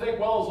today. They think,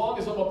 well, as long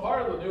as I'm a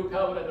part of the new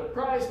covenant of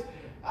Christ,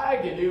 I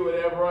can do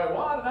whatever I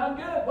want and I'm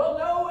good. Well,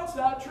 no, it's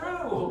not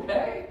true,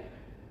 okay?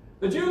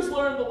 The Jews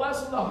learned the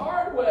lesson the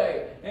hard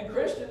way, and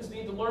Christians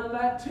need to learn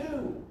that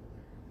too.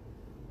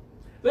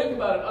 Think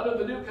about it. Under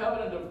the new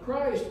covenant of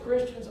Christ,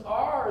 Christians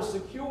are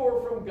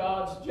secure from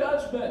God's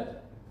judgment.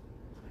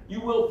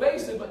 You will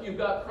face it, but you've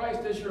got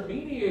Christ as your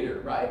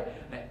mediator, right?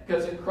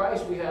 Because in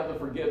Christ we have the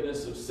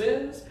forgiveness of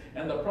sins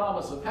and the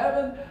promise of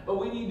heaven, but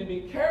we need to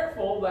be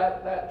careful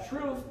that that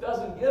truth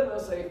doesn't give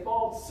us a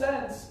false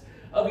sense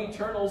of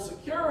eternal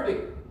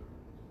security,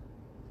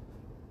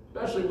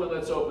 especially when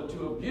that's open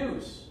to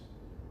abuse.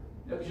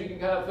 Because you can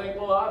kind of think,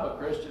 well, I'm a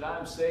Christian,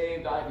 I'm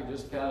saved, I can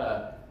just kind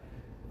of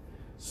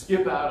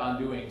skip out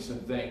on doing some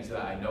things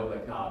that I know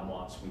that God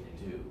wants me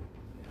to do.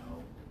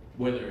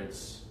 Whether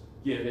it's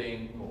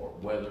giving or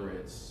whether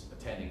it's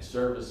attending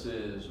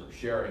services or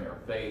sharing our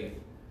faith,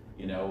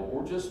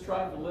 or just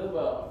trying to live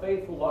a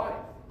faithful life.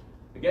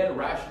 Again,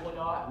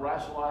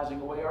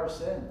 rationalizing away our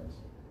sins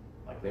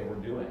like they were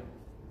doing.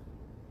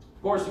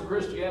 Of course, in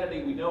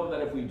Christianity, we know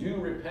that if we do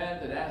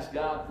repent and ask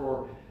God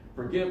for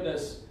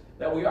forgiveness,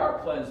 that we are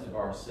cleansed of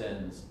our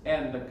sins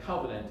and the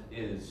covenant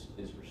is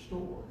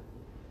restored.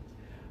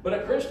 But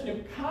a Christian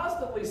who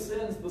constantly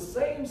sins the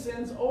same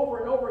sins over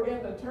and over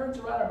again, that turns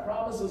around and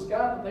promises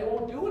God that they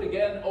won't do it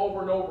again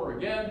over and over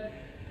again,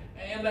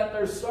 and that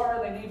they're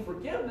sorry, they need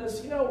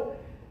forgiveness,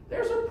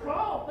 there's a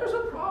problem. There's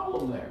a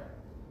problem there.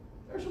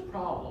 There's a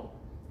problem.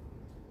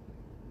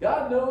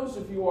 God knows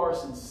if you are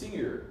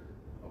sincere,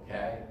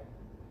 okay?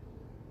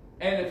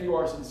 And if you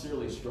are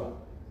sincerely struggling.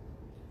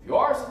 If you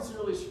are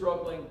sincerely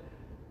struggling,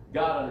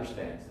 God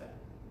understands that.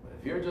 But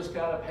if you're just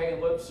kind of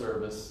paying lip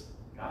service,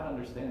 God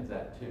understands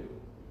that too.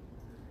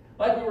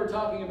 Like we were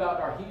talking about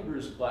in our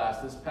Hebrews class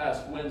this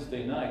past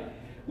Wednesday night,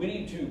 we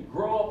need to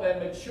grow up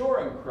and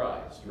mature in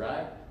Christ,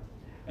 right?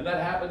 And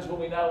that happens when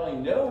we not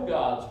only know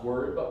God's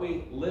Word, but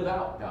we live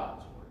out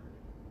God's Word.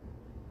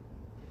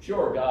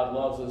 Sure, God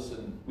loves us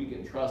and we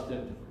can trust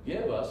him to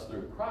forgive us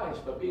through Christ,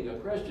 but being a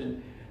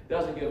Christian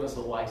doesn't give us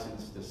a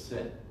license to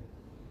sin.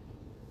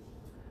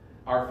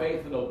 Our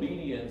faith and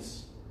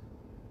obedience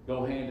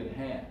go hand in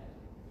hand.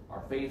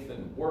 Our faith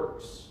and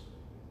works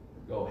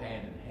go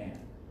hand in hand.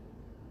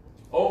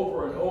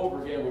 Over and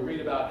over again, we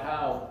read about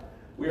how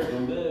we are to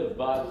live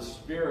by the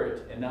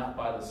Spirit and not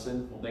by the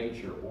sinful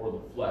nature or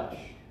the flesh.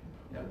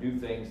 Do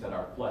things that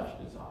our flesh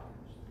desires.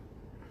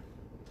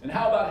 And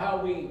how about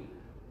how we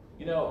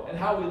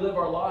live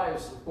our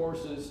lives, of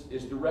course,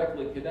 is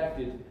directly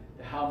connected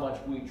to how much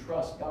we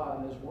trust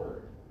God and his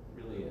word.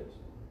 It really is.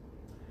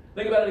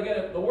 Think about it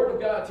again. The word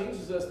of God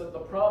teaches us that the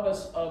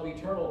promise of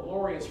eternal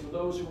glory is for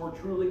those who are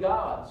truly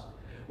God's,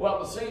 while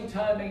at the same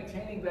time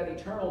maintaining that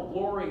eternal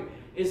glory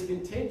is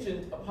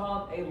contingent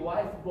upon a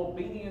life of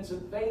obedience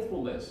and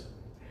faithfulness.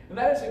 And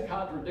that isn't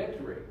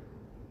contradictory.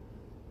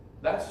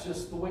 That's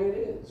just the way it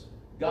is.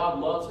 God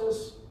loves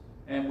us,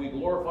 and we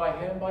glorify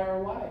him by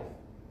our life.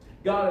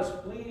 God is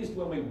pleased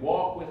when we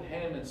walk with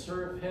him and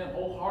serve him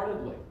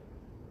wholeheartedly,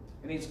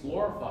 and he's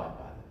glorified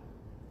by that.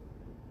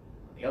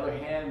 On the other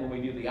hand, when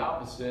we do the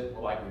opposite,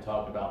 like we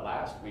talked about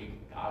last week,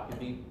 God can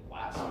be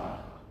blasphemed,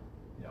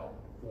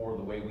 for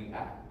the way we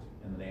act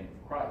in the name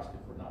of Christ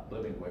if we're not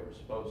living the way we're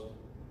supposed to.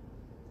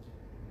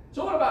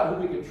 So what about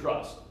who we can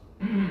trust?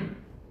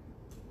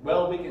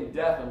 Well, we can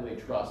definitely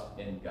trust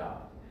in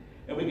God.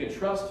 And we can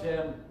trust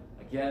him,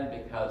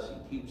 again, because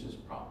he keeps his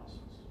promises.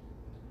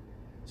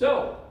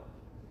 So,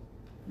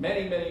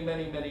 many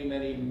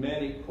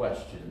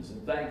questions.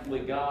 And thankfully,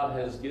 God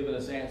has given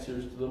us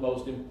answers to the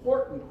most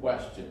important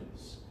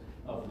questions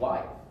of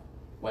life.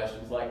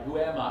 Questions like, who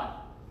am I?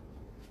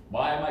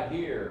 Why am I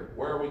here?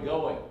 Where are we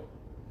going?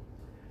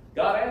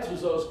 God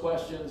answers those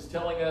questions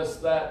telling us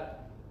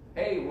that,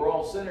 hey, we're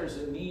all sinners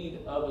in need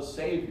of a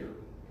Savior.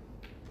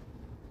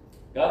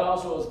 God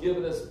also has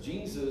given us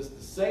Jesus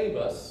to save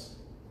us.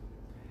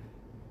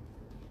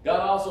 God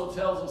also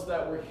tells us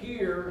that we're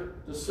here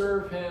to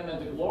serve him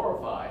and to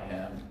glorify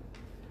him.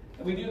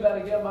 And we do that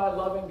again by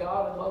loving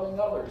God and loving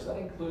others. That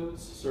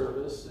includes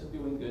service and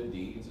doing good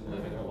deeds and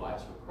living our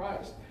lives for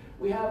Christ.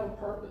 We have a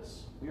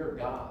purpose. We are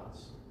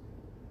God's.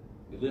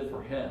 We live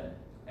for him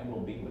and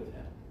we'll be with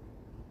him.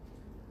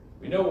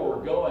 We know where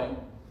we're going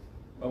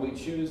when we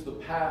choose the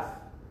path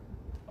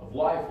of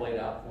life laid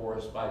out for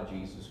us by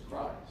Jesus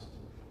Christ,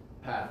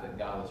 the path that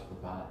God has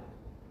provided.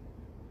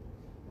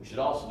 We should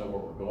also know where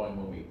we're going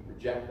when we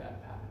reject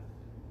that path.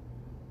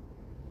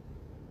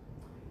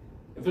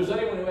 If there's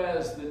anyone who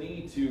has the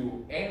need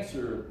to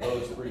answer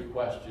those three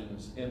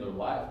questions in their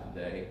life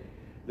today,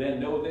 then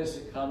know this: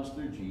 it comes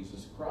through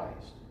Jesus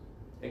Christ.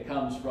 It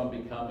comes from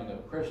becoming a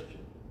Christian,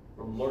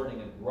 from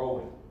learning and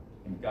growing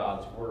in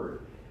God's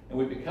Word. And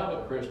we become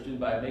a Christian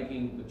by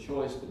making the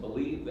choice to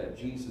believe that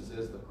Jesus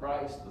is the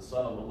Christ, the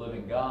Son of the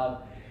living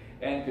God,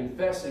 and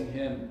confessing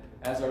him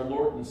as our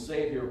Lord and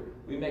Savior.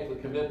 We make the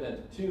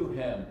commitment to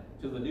him,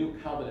 to the new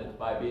covenant,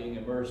 by being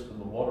immersed in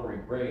the watery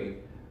grave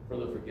for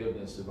the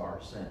forgiveness of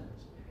our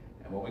sins.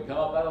 And when we come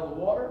up out of the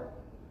water,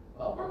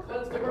 well, we're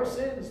cleansed of our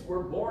sins.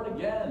 We're born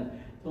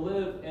again to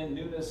live in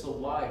newness of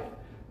life,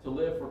 to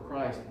live for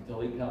Christ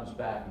until he comes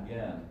back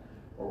again,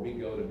 or we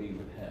go to be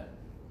with him.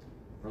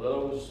 For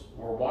those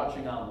who are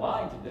watching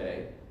online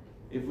today,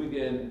 if we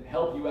can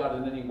help you out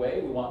in any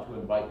way, we want to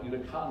invite you to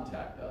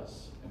contact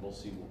us, and we'll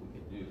see what we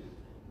can do.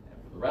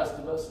 And for the rest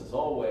of us, as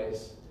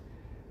always,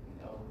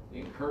 the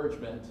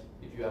encouragement,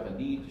 if you have a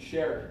need to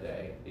share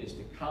today, is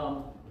to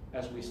come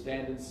as we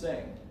stand and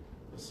sing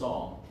the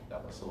song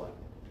that was selected.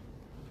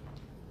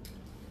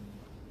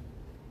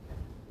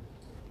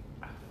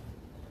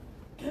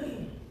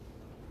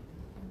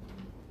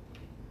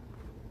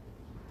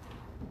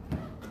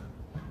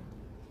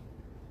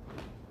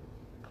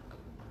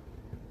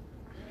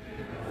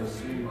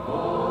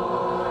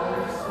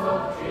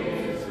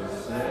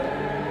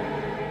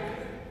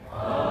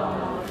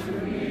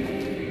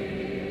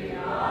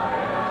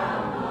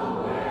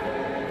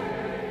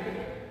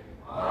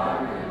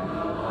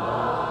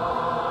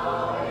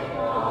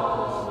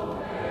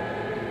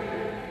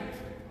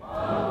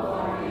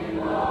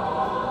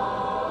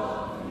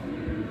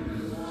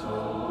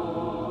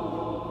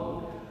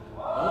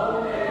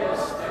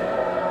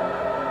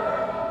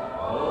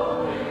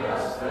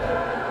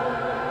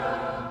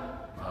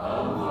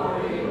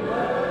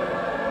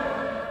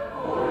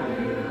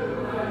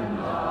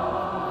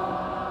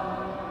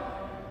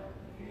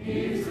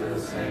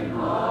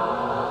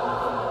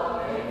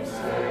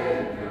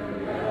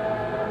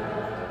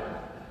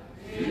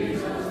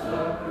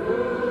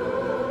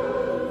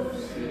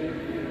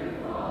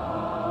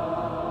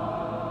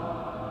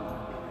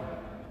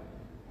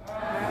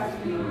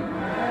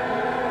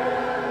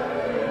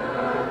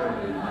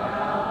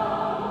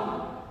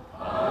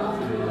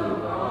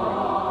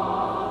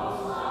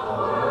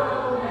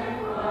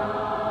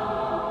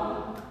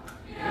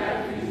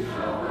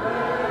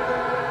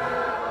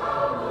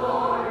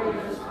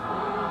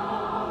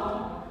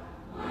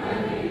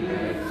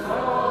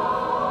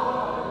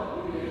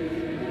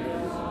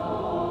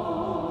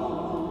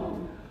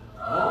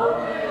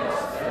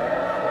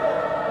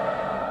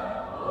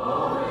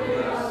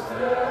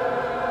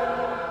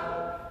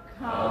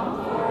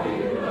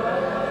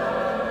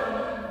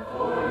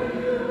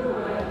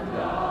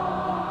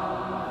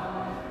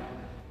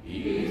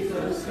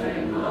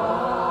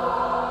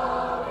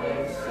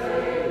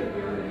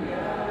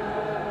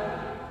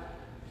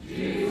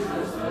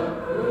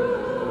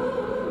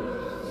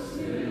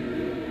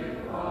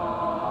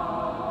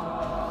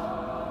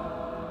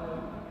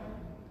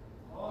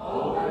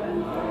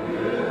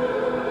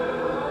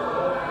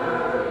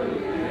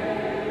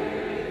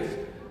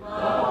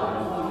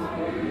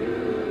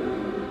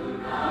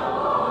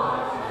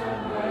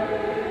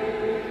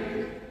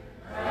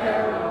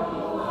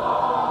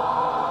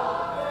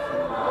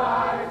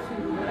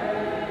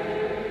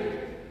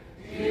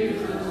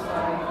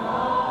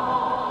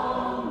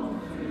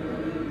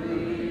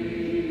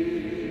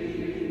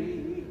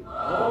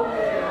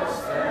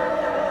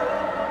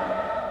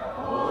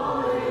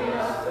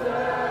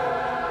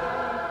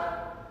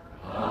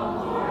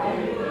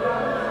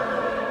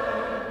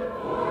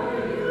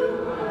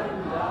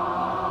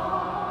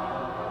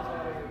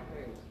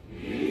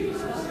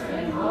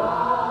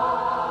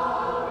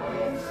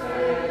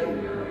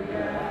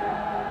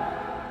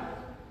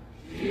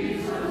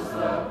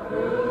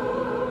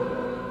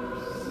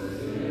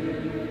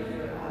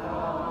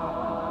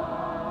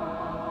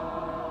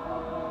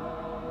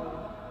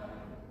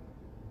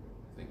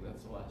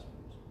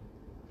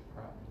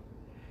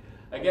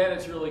 Again,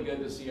 it's really good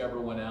to see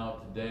everyone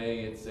out today.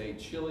 It's a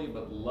chilly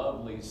but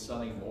lovely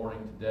sunny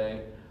morning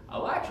today. I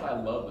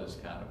love this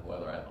kind of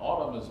weather.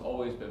 Autumn has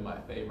always been my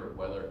favorite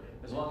weather,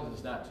 as long as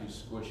it's not too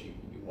squishy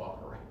when you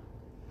walk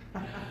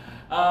around.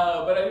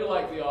 But I do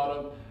like the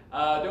autumn.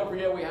 Don't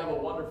forget, we have a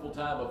wonderful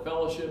time of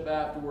fellowship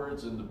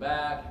afterwards in the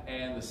back,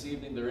 and this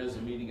evening there is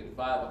a meeting at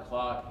 5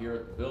 o'clock here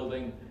at the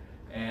building,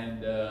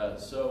 and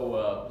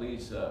so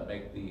please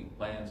make the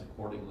plans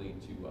accordingly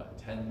to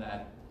attend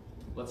that.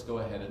 Let's go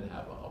ahead and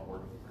have a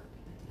word of prayer.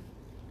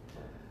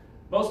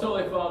 Most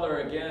Holy Father,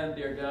 again,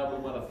 dear God, we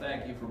want to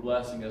thank you for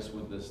blessing us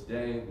with this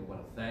day. We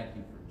want to thank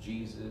you for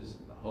Jesus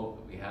and the hope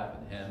that we have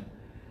in him.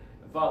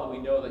 And Father, we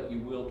know that you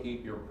will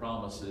keep your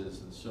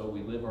promises, and so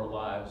we live our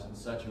lives in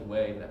such a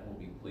way that will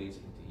be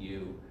pleasing to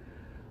you.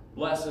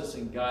 Bless us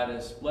and guide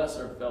us. Bless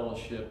our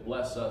fellowship.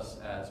 Bless us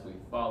as we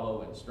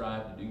follow and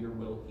strive to do your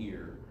will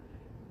here.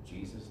 In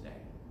Jesus' name.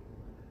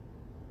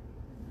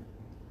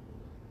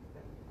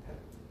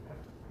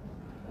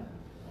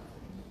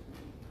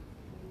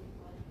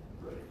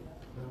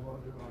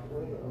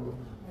 Ready.